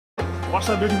What's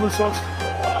a beautiful soul?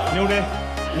 New day,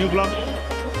 new vlog,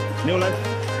 new life,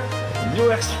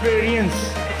 new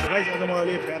experience. Guys, आज म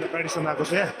अहिले practice गर्न आएको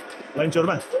छु यहाँ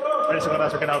लैनचौरमा प्र्याक्टिस गरेर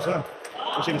आएको छु केटाहरूसँग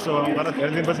त्यसरी सो गरेर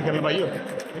धेरै दिनपछि खेल्नु पाइयो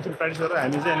त्यसरी प्र्याक्टिस गरेर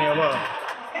हामी चाहिँ अनि अब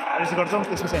प्र्याक्टिस गर्छौँ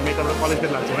त्यसपछि हामी यताबाट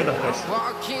कलेजतिर लाग्छौँ है त गाइस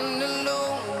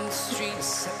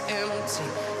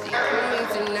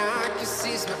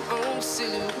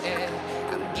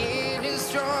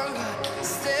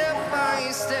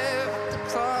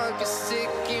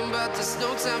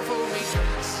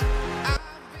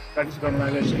प्र्याक्टिस गर्न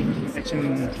लाग्यो एकछिन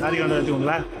खाली गर्न जति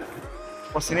हुन्ला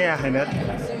पसिनै आएको छैन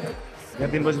यार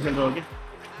दिनपछि खेल्नु हो कि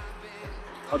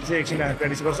अब चाहिँ एकछिन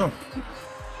प्र्याक्टिस गर्छौँ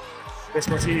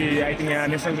त्यसपछि आई थिङ्क यहाँ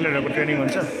नेसनल प्लेयरहरूको ट्रेनिङ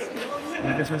हुन्छ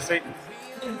अनि त्यसपछि चाहिँ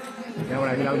यहाँबाट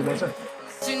हामी लाग्नुपर्छ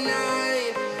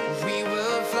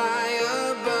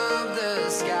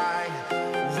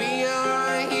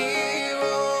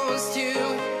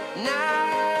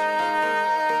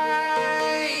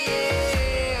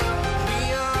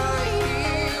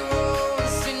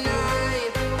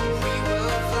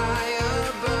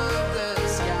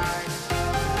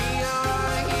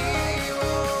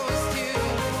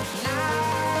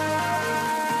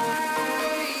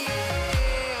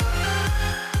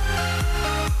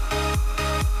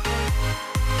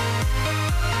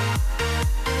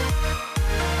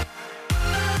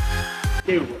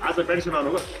आज प्र्याक्टिस गर्न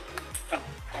आउनुभयो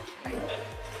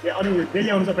ए अनि डेली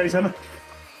आउनु छ प्र्याक्टिस गर्न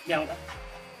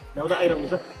ल्याउँदा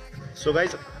आइरहनुहुन्छ सो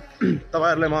गाइज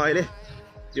तपाईँहरूलाई म अहिले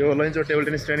यो लैनचौर टेबल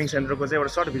टेनिस ट्रेनिङ सेन्टरको चाहिँ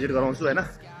एउटा सर्ट भिजिट गराउँछु होइन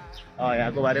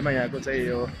यहाँको बारेमा यहाँको चाहिँ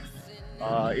यो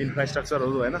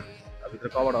इन्फ्रास्ट्रक्चरहरू होइन भित्र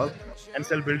कभर हल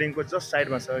एनसेल बिल्डिङको जस्ट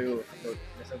साइडमा छ यो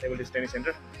national table tennis training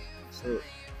centre so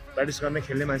practice गर्ने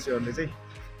खेल्ने मान्छेहरूले चाहिँ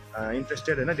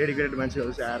इन्ट्रेस्टेड होइन डेडिकेटेड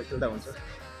मान्छेहरू चाहिँ आएर खेल्दा हुन्छ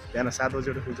बिहान 7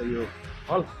 बजीबाट खुल्छ यो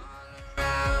हल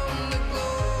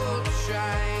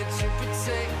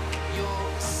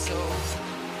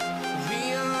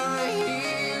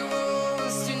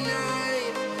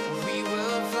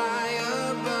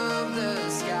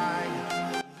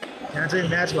यहाँ चाहिँ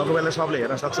म्याच भएको बेला सबले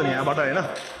हेर्न सक्छ नि यहाँबाट होइन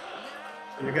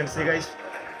you can see guys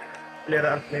player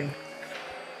are playing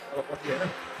अब कति होइन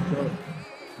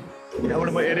यहाँबाट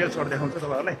म एरियल सर्ट देखाउँछु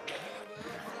तपाईँहरूलाई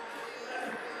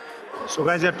सो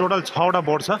गाइस यहाँ टोटल 6वटा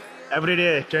बोर्ड छ एभ्रिडे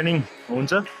ट्रेनिङ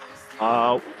हुन्छ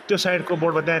त्यो साइडको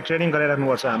बोर्डमा त्यहाँ ट्रेनिङ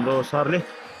गराइराख्नुपर्छ हाम्रो सरले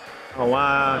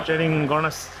उहाँ ट्रेनिङ गर्न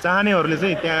चाहनेहरूले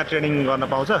चाहिँ त्यहाँ ट्रेनिङ गर्न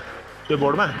पाउँछ त्यो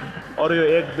बोर्डमा अरू यो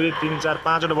 1 2 3 4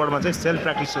 5वटा बोर्डमा चाहिँ सेल्फ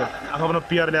प्र्याक्टिस आफ्नो आफ्नो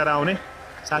पियर ल्याएर आउने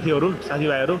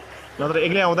साथीभाइहरू नत्र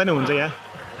एक्लै आउँदा नै हुन्छ यहाँ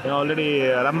अलरेडी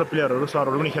राम्रो प्लेयरहरू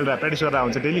सरहरू पनि खेलेर प्र्याक्टिस गरेर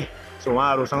आउँछ डेली सो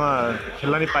उहाँहरूसँग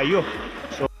खेल्न नि पाइयो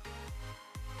सो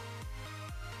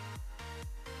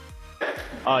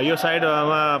यो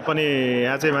साइडमा पनि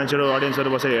यहाँ चाहिँ मान्छेहरू अडियन्सहरू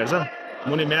बसेर हेर्छ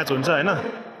मुनि म्याच हुन्छ होइन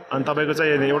अनि तपाईँको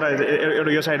चाहिँ एउटा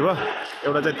यो साइड भयो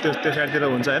एउटा चाहिँ त्यो साइडतिर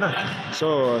हुन्छ होइन सो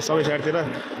सबै साइडतिर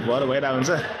भइरहेको हुन्छ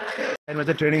साइडमा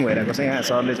चाहिँ ट्रेनिङ भइरहेको छ यहाँ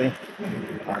सरले चाहिँ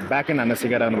ब्याक एन्ड हान्न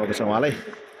सिकाइरहनु भएको छ उहाँलाई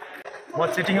म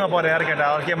चिटिङमा परेँ यार केटा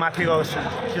अब के माथि गएको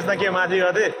सिस्दा के माथि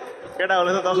गएको थिएँ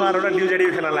केटाहरूले त 10-12वटा ड्युजेडी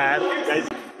खेल्न लाग्यो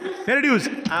फेरि ड्युज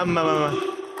आम्मा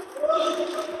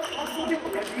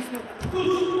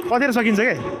कतिखेर सकिन्छ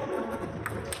क्या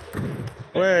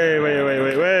वे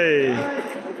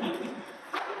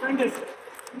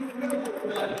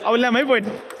अब ल्याम है पोइन्ट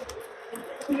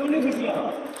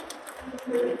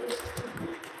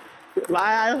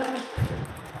आयो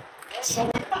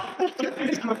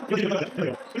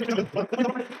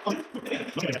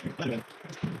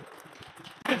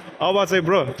अब चाहिँ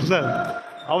ब्रो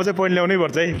अब चाहिँ पोइन्ट ल्याउनै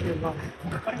पर्छ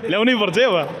है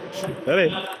अब अरे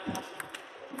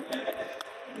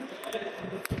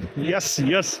यस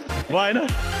भयो होइन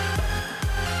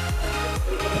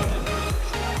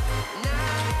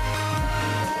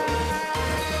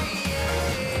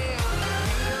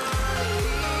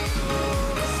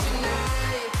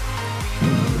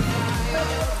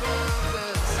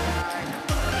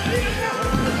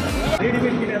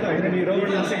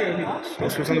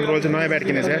सुशान्त रोल चाहिँ नयाँ ब्याट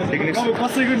किनेछ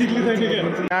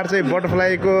कार चाहिँ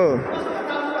बटरफ्लाईको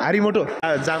हारिमोटो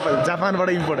जापानबाट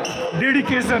इम्पोर्ट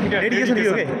डेडिकेसन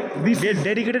यो के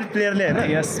डेडिकेटेड प्लेयरले होइन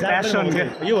प्यासन के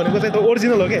यो भनेको चाहिँ त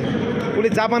ओरिजिनल हो के उसले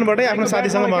जापानबाटै आफ्नो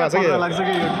साथीसँग मगाएको छ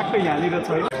कि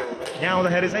यहाँ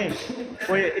आउँदाखेरि चाहिँ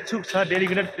कोही इच्छुक छ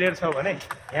डेडिकेटेड प्लेयर छ भने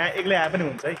यहाँ एक्लै आए पनि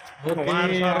हुन्छ है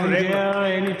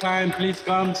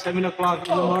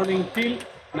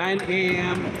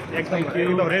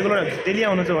एकदम रेगुलर डेली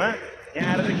आउनुहुन्छ उहाँ यहाँ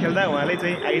आएर चाहिँ खेल्दा उहाँले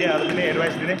चाहिँ आइडियाहरू दिने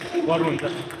एडभाइस दिने गर्नुहुन्छ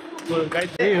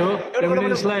त्यही हो टेबल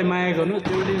टेनिसलाई माया गर्नु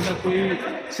टेबल टेनिसलाई कोही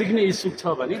सिक्ने इच्छुक छ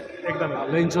भने एकदम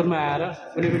लैनचौरमा आएर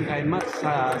कुनै पनि टाइममा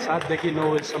 7 देखि 9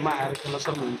 बजीसम्म आएर खेल्न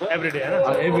सक्नुहुन्छ every day no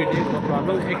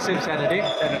problem accept Saturday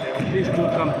please do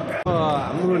कम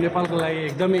हाम्रो नेपालको लागि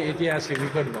एकदमै ऐतिहासिक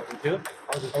विकेट भएको थियो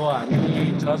अब हामी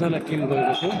 6 जना टिम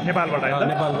गएको थियौँ नेपालबाट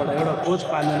एउटा कोच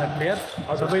 5 जना प्लेयर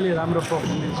सबैले राम्रो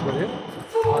पर्फर्मेन्स गर्यो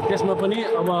त्यसमा पनि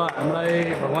अब हामीलाई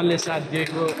भगवान्ले साथ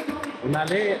दिएको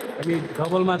हुनाले हामी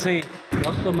डबलमा चाहिँ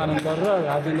रक्त मानन्दर र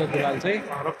राजेन्द्र दुलाल चाहिँ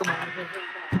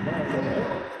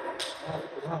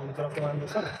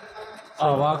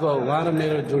उहाँ र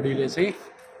मेरो जोडीले चाहिँ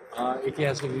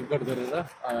ऐतिहासिक विकेट गरेर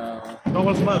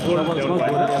डबल्समा गोल्ड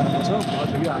ल्याउनुहुन्छ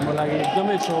यो हाम्रो लागि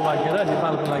एकदमै सौभाग्य र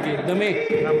नेपालको लागि एकदमै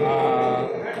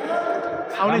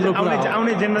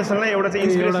आउने जेनेरेसनलाई एउटा चाहिँ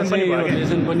इन्सपिरेसन पनि भयो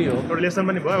लेसन पनि हो एउटा लेसन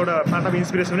पनि भयो एउटा पार्ट अफ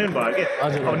इन्सपिरेसन पनि भयो कि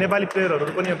अब नेपाली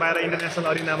प्लेयरहरू पनि बाहिर इन्टरनेसनल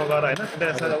अरिनामा गएर होइन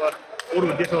इन्टरनेसनल अब अरू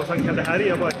देशहरूसँग खेल्दाखेरि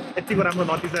अब यतिको राम्रो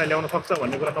नतिजा ल्याउन सक्छ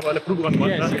भन्ने कुरा तपाईँले प्रुभ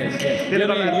गर्नुभन्छ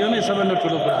यो नै सबैभन्दा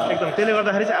ठुलो कुरा एकदम त्यसले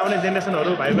गर्दाखेरि चाहिँ आउने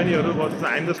जेनेरेसनहरू भाइ बहिनीहरू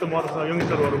हामी जस्तो म जस्तो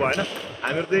यङ्गस्टरहरू भयो होइन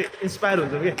हामीहरू चाहिँ इन्सपायर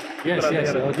हुन्छौँ कि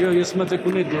यसमा चाहिँ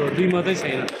कुनै दुई मात्रै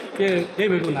छैन त्यही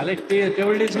भएको हुनाले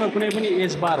टेबल टेनिसमा कुनै पनि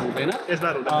एज बार हुँदैन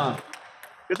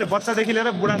यो चाहिँ बच्चादेखि लिएर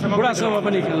बुढासम्म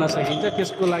पनि खेल्न सकिन्छ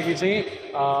त्यसको लागि चाहिँ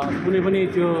कुनै पनि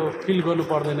त्यो फिल गर्नु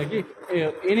पर्दैन कि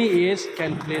any as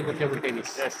can play the table tennis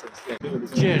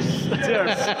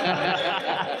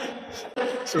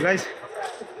so guys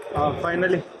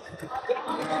finally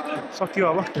सकियो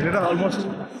अब खेलेर अलमोस्ट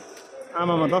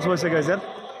आमामा 10 बजिसक्यो यार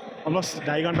अलमोस्ट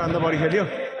 2.5 घन्टा अन्त बढी खेल्यो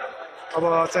अब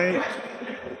चाहिँ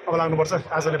अब लाग्नुपर्छ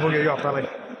आजले पुग्यो यो हप्तालाई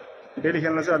डेली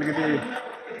खेल्न चाहिँ अलिकति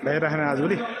भइराखेन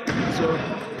आजभोलि so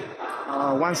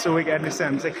once a week at least चाहिँ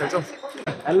हामी चाहिँ खेल्छौँ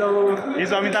हेलो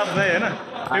हिजो अमिताभ दाइ होइन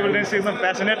टेबल टेनिस एकदम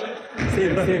प्यासनेट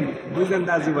सेम दुईजना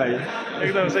दाजुभाइ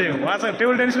एकदम सही उहाँसँग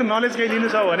टेबल टेनिसको नलेज केही लिनु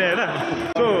छ भने होइन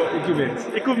सो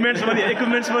इक्विपमेन्ट्स पनि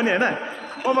होइन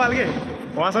मोबाइल के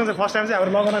उहाँसँग चाहिँ फर्स्ट टाइम चाहिँ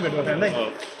हाम्रो लगनमा भेट्नु थियो नि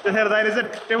त्यतिखेर दाइले चाहिँ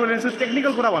टेबल टेनिसको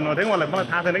टेक्निकल कुरा भन्नुभएको थियो मलाई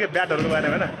थाहा छैन कि ब्याटहरूको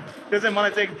बारेमा होइन त्यो चाहिँ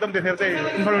मलाई चाहिँ एकदम त्यतिखेर चाहिँ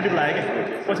इन्फर्मेटिभ लाग्यो कि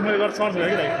पछि मैले गरेर सर्च भयो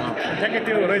कि ठ्याक्कै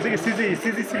त्यो रहेछ कि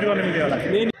सिजी सिट गर्न मिल्यो होला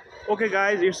ओके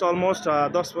गाइज इट्स अलमोस्ट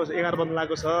 11 बज्न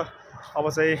लागेको छ अब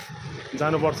चाहिँ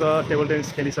जानुपर्छ टेबल टेनिस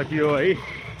खेलिसकियो है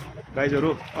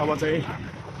गाइजहरू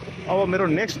अब मेरो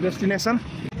नेक्स्ट डेस्टिनेसन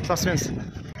सस्पेन्स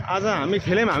आज हामी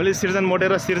खेल्यौँ हामीले सिर्जन मोटे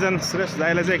र सिर्जन श्रेष्ठ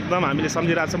दाइलाई चाहिँ एकदम हामीले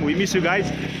सम्झिरहेको छौँ वी मिस यु गाइज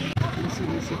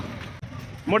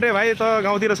मोटे भाइ त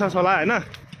गाउँतिर छ होला होइन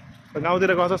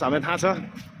गाउँतिर गछस् हामीलाई थाहा छ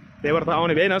त्यही भएर त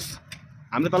आउने भ्याइनस्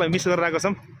हामीले तँलाई मिस गरिरहेको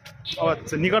छौँ अब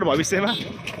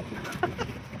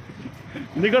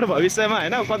निकट भविष्यमा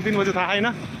होइन कति दिन पछि थाहा छैन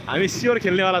हामी स्योर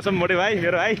खेल्नेवाला छौँ मोटे भाइ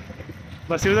मेरो भाइ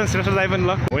ल सिर्जन श्रेष्ठ दाइ पनि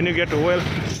ल when you get well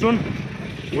soon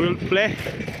will play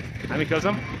हामी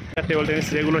खेल्छौँ टेबल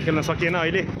टेनिस रेगुलर खेल्न सकिएन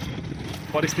अहिले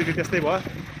परिस्थिति त्यस्तै भयो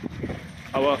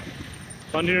अब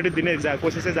कन्टिन्युटी दिने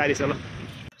कोसिस चाहिँ जारी छ ल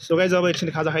सो गाइज अब एकछिन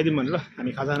खाजा खाइदिउँ भनेर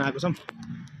हामी खाजा खान आएको छौँ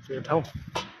यो ठाउँ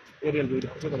एरियल भ्यू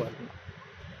देखाउँछ तपाईँहरूको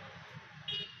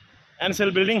एनसेल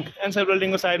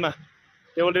बिल्डिङको साइडमा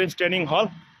table tennis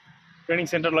training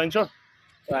centre Lainchaur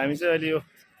र हामी चाहिँ अहिले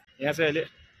यहाँ चाहिँ अहिले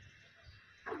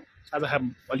खाजा खाऊँ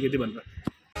अलिकति भनेर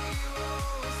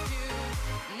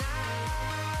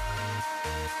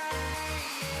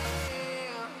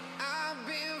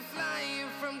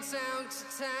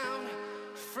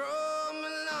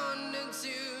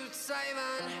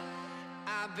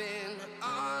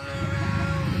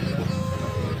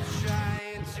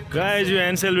गाइज यो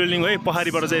एनसेल बिल्डिङ है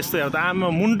पहाडीबाट चाहिँ यस्तो हेर्दा आमा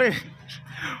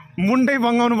मुन्टै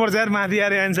बङ्गाउनु पर्छ यार माथि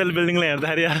यार एनसेल बिल्डिङलाई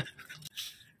हेर्दाखेरि यार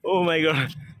ओ माई गड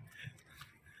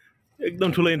एकदम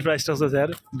ठुलो इन्फ्रास्ट्रक्चर छ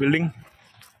यार बिल्डिङ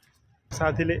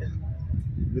साथीले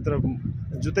भित्र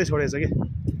जुत्तै छोडेछ कि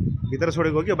भित्र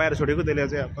छोडेको कि बाहिर छोडेको त्यसले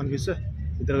चाहिँ कन्फ्युज छ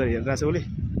भित्र गएर हेरिरहेको छ उसले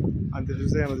अनि त्यसपछि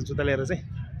चाहिँ अब जुत्ता ल्याएर चाहिँ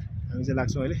हामी चाहिँ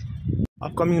लाग्छौँ अहिले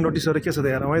अपकमिङ नोटिसहरू के छ त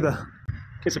हेरौँ है त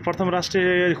के छ प्रथम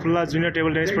राष्ट्रिय खुल्ला जुनियर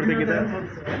टेबल टेनिस प्रतियोगिता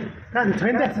कहाँ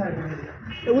छैन त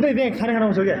उतै त्यहाँ खाना खान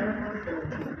आउँछौँ क्या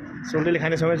सुन्टेले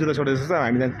खाने समय जुत्ता छोडेको छ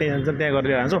हामी त्यहाँ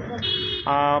गरेर जान्छौँ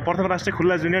प्रथम राष्ट्रिय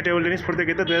खुल्ला जुनियर टेबल टेनिस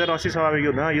प्रतियोगिता 2080 स्वाभाविक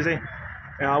हुँदा यो चाहिँ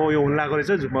अब यो हुन लागेको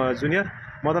रहेछ junior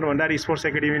Madan Bhandari sports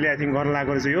एकाडेमीले I think गर्न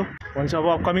लागेको रहेछ यो भन्छ अब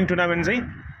अपकमिङ टुर्नामेन्ट चाहिँ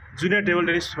junior table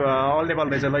tennis all Nepal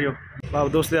रहेछ ल यो अब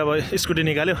दोस्तले अब स्कुटी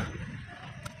निकाल्यो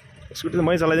स्कुटी त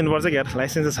मै चलाइदिनु पर्छ कि यार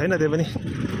लाइसेन्स त छैन त्यो पनि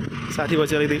साथी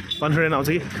पछि अलिकति कन्फिडेन्ट आउँछ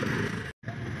कि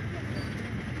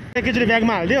एकैचोटि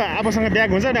ब्यागमा हालिदियो आफूसँग ब्याग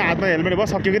हुन्छ अनि हातमा हेलमेट भयो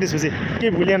सक्यो कि त्यसपछि केही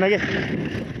भुलिएन कि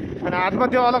अनि हातमा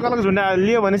त्यो अलग अलग झुन्डा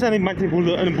लियो भने चाहिँ अनि माथि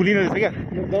अनि भुलिँदो रहेछ क्या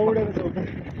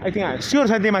आई थिङ्क स्योर छ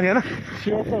त्यही माथि होइन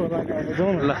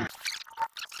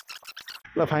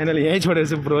ल फाइनली यहीँ छोडेर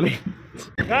चाहिँ ब्रोले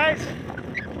गाइस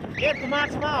 1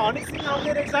 मार्चमा हनी सिंह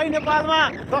आउने रहेछ है नेपालमा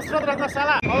दशरथ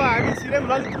रङ्गशाला। अब हामी सिरेम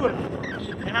ललितपुर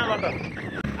यहाँबाट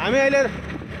हामी अहिले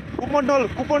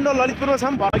कुपन्डोल ललितपुरमा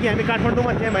छौँ। अघि हामी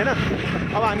काठमाडौँमा थियौँ होइन।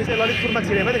 अब हामी चाहिँ ललितपुरमा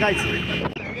छिर्यौँ है गाइस।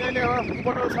 हामी अहिले अब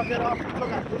कुपन्डोल सकेर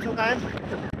पुग्छौँ कायम।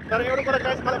 तर एउटा कुरा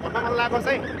गाइस मलाई भन्न मन लागेको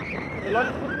चाहिँ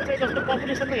ललितपुरको चाहिँ जस्तो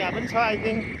पपुलेसन त यहाँ पनि छ आई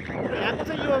थिङ्क। यहाँको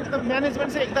चाहिँ यो एकदम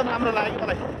म्यानेजमेन्ट चाहिँ एकदम राम्रो लाग्यो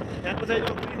मलाई। यहाँको चाहिँ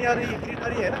यो ग्रिनरी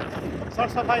होइन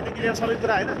सरसफाइदेखि लिएर सबै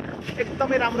कुरा होइन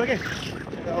एकदमै राम्रो के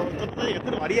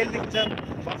एकदम हरियाली देखिन्छ।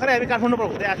 भर्खरै हामी काठमाडौँबाट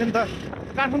हुँदै आएको थियो नि त।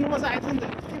 काठमाडौँमा चाहिँ आएको थियो नि त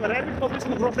के ऱ्यापिड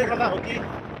पपुलेसन ग्रोथले गर्दा हो कि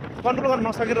कन्ट्रोल गर्न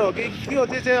नसकेर हो कि के हो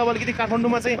त्यो चाहिँ अब अलिकति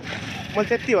काठमाडौँमा चाहिँ मैले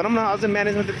त्यति भनौँ न अझ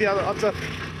म्यानेजमेन्ट त्यति अझ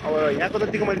अब यहाँको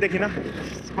जतिको मैले देखिनँ।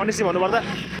 अनेस्टली भन्नुपर्दा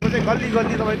त्यो चाहिँ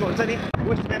गल्ली तपाईँको हुन्छ नि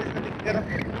वेस्ट म्यानेजमेन्टदेखि लिएर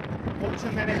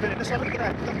पल्युसन म्यानेजमेन्ट होइन सबै कुरा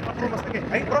एकदम कन्ट्रोलमा छ कि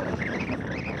है ब्रो।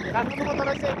 काठमाडौँमा तर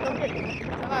चाहिँ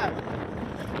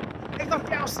एकदम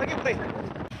क्याओस छ कि पुरै।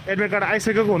 एडमिट कार्ड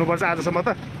आइसकेको हुनुपर्छ आजसम्म त।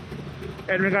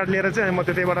 एडमिट कार्ड लिएर चाहिँ म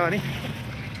त्यतैबाट अनि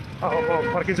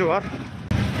म फर्किन्छु घर।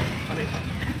 अनि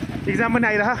इक्जाम पनि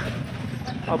आइरह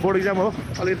बोर्ड इक्जाम हो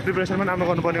अलिकति प्रिपरेसन पनि राम्रो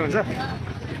गर्नुपर्ने हुन्छ।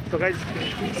 सो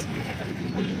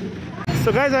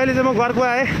गाइज अहिले चाहिँ म घरको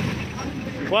आएँ।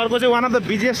 घरको चाहिँ one of the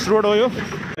busiest road हो यो।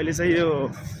 अहिले चाहिँ यो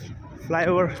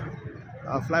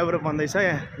फ्लाइओभर बन्दैछ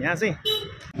यहाँ चाहिँ।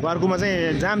 घरकोमा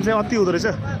चाहिँ जाम चाहिँ अति हुँदो रहेछ।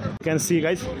 क्यान सी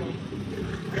गाइज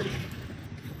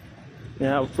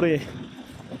यहाँ पुरै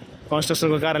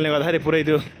कन्स्ट्रक्सनको कारणले गर्दाखेरि पुरै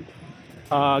त्यो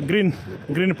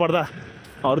ग्रिन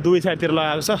पर्दाहरू दुवै साइडतिर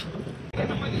लगाएको छ।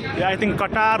 यो आई थिङ्क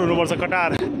कटार हुनुपर्छ कटार।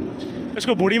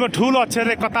 यसको भुँडीमा ठुलो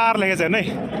अक्षरले कतार लेखेको छ हेर्नु है।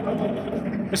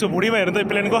 यसको भुँडीमा हेर्नु त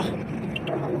प्लेनको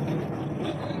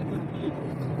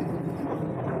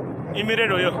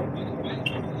इमिरेट हो यो।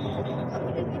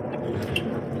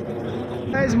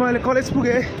 गाइज म अहिले कलेज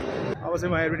पुगेँ। अब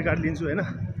चाहिँ म एडमिट कार्ड लिन्छु होइन।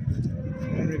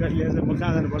 एडमिट कार्ड लिएर चाहिँ म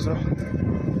कहाँ जानुपर्छ?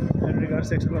 एडमिट कार्ड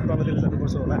सेक्सनमा तलतिर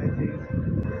जानुपर्छ होला आई थिङ्क।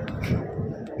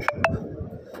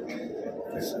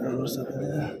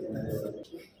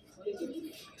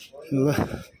 ल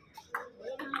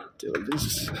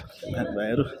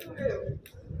भाइहरू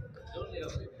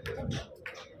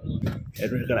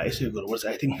एडमिट कार्ड आइसकेको हुनुपर्छ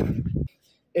आई थिङ्क।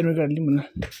 एडमिट कार्ड लिउँ न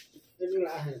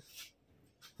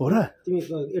हो र तिमी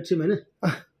 8 सिम होइन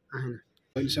आएन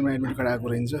अहिलेसम्म एडमिट कार्ड आएको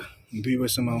रहन्छ। 2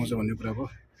 बजीसम्म आउँछ भन्ने कुरा भयो।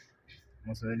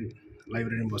 म चाहिँ अहिले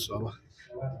लाइब्रेरीमा बस्छु अब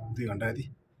 2 घन्टा जति।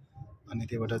 अनि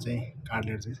त्यहाँबाट चाहिँ कार्ड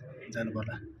लिएर चाहिँ जानु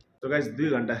पर्ला। सो गाइस 2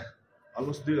 घन्टा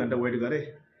अलमोस्ट 2 घन्टा वेट गरेँ।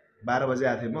 12 बजे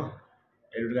आएको थिएँ म।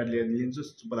 एडमिट कार्ड लिएर लिन्छु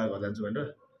चुप्प लागेर घर जान्छु भनेर।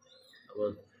 अब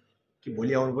कि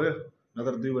भोलि आउनु पऱ्यो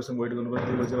नत्र 2 बजीसम्म वेट गर्नु पऱ्यो।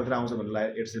 2 बजी मात्रै आउँछ भन्ने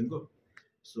लाग्यो 8 सिमको।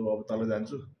 सो अब तल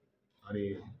जान्छु अनि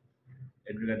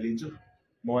एडमिट कार्ड लिन्छु।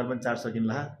 मोबाइल पनि चार्ज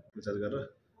सकिन्ला रिचार्ज गरेर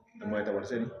म यताबाट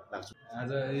चाहिँ नि लाग्छु।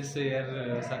 आज यसो यार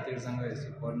साथीहरूसँग यसो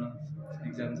पढ्न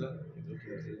इक्जाम छ।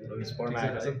 पढ्न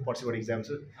आएको छ पर्सिबाट इक्जाम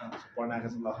छ। पढ्न आएको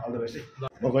छ ल अल द बेस्ट है।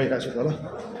 म गइरहेको छु तल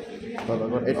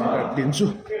एडमिट कार्ड लिन्छु।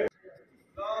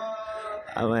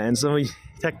 अब ह्यान्डसम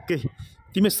ठ्याक्कै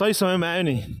तिमी सही समयमा आयो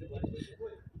नि।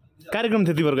 कार्यक्रम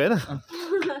थियो तिमीहरूको होइन?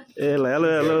 ए ल हेलो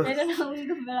हेलो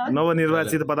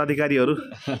नवनिर्वाचित पदाधिकारीहरू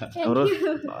हाम्रो के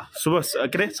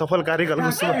अरे सफल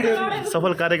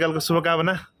कार्यकालको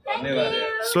शुभकामना।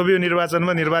 सोभियो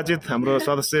निर्वाचनमा निर्वाचित हाम्रो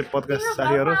सदस्य पदका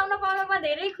साथीहरू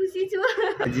धेरै खुसी छु।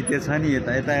 जितेछ नि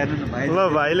यता हेर्नु न भाइ। ल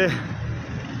भाइले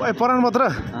परान मात्र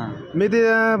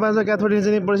मेदिया बाजा क्याथोडिन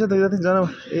चाहिँ पढेछ त जना।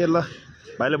 ए ल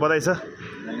भाइले बधाई छ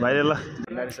भाइले। ल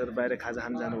भण्डारी सर बाहिर खाजा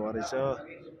खान जानुभयो रहेछ।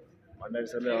 भण्डारी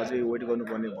सरले अझै वेट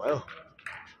गर्नुपर्ने भयो।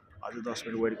 अझै 10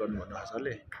 मिनट वेट गर्नु भन्नुभएको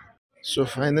सरले। So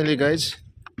finally guys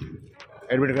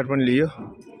admit card पनि लियो।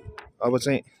 अब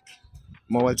चाहिँ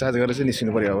मोबाइल चार्ज गरेर चाहिँ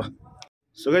निस्किनु पऱ्यो अब।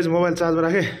 सो गाइज मोबाइल चार्जमा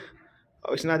राखेँ। अब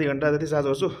एकछिन आधी घन्टा जति चार्ज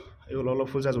गर्छु। यो ल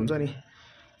फुल चार्ज हुन्छ नि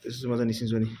त्यसपछि म चाहिँ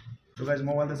निस्किन्छु नि। सो गाइज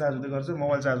मोबाइल त चार्ज हुँदै गर्छ।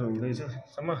 मोबाइल चार्ज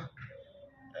हुँदैछसम्म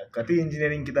कति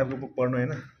इन्जिनियरिङ किताबको बुक पढ्नु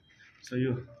होइन। सो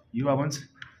यो युवा मञ्च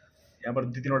यहाँबाट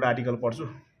 2-3वटा आर्टिकल पढ्छु।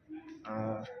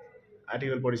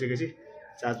 आर्टिकल पढिसकेपछि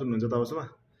चार्ज पनि हुन्छ तबसम्म।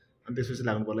 अनि त्यसपछि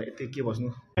लाग्नु पर्ला यति के बस्नु।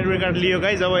 एडमिट कार्ड लियो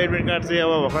गाइज। अब एडमिट कार्ड चाहिँ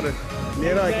अब भर्खर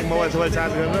लिएर मोबाइल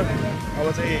चार्ज गरेर अब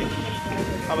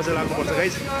चाहिँ लाग्नुपर्छ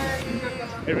गाइज।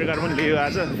 एडमिट कार्ड पनि लियो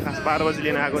आज। खास 12 बजी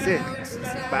लिन आएको थिएँ।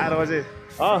 12 बजे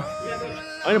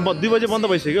होइन 2 बजे बन्द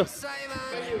भइसक्यो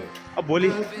अब भोलि।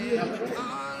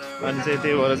 अनि चाहिँ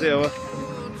त्यही भएर चाहिँ अब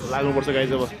लाग्नुपर्छ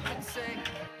गाइज अब।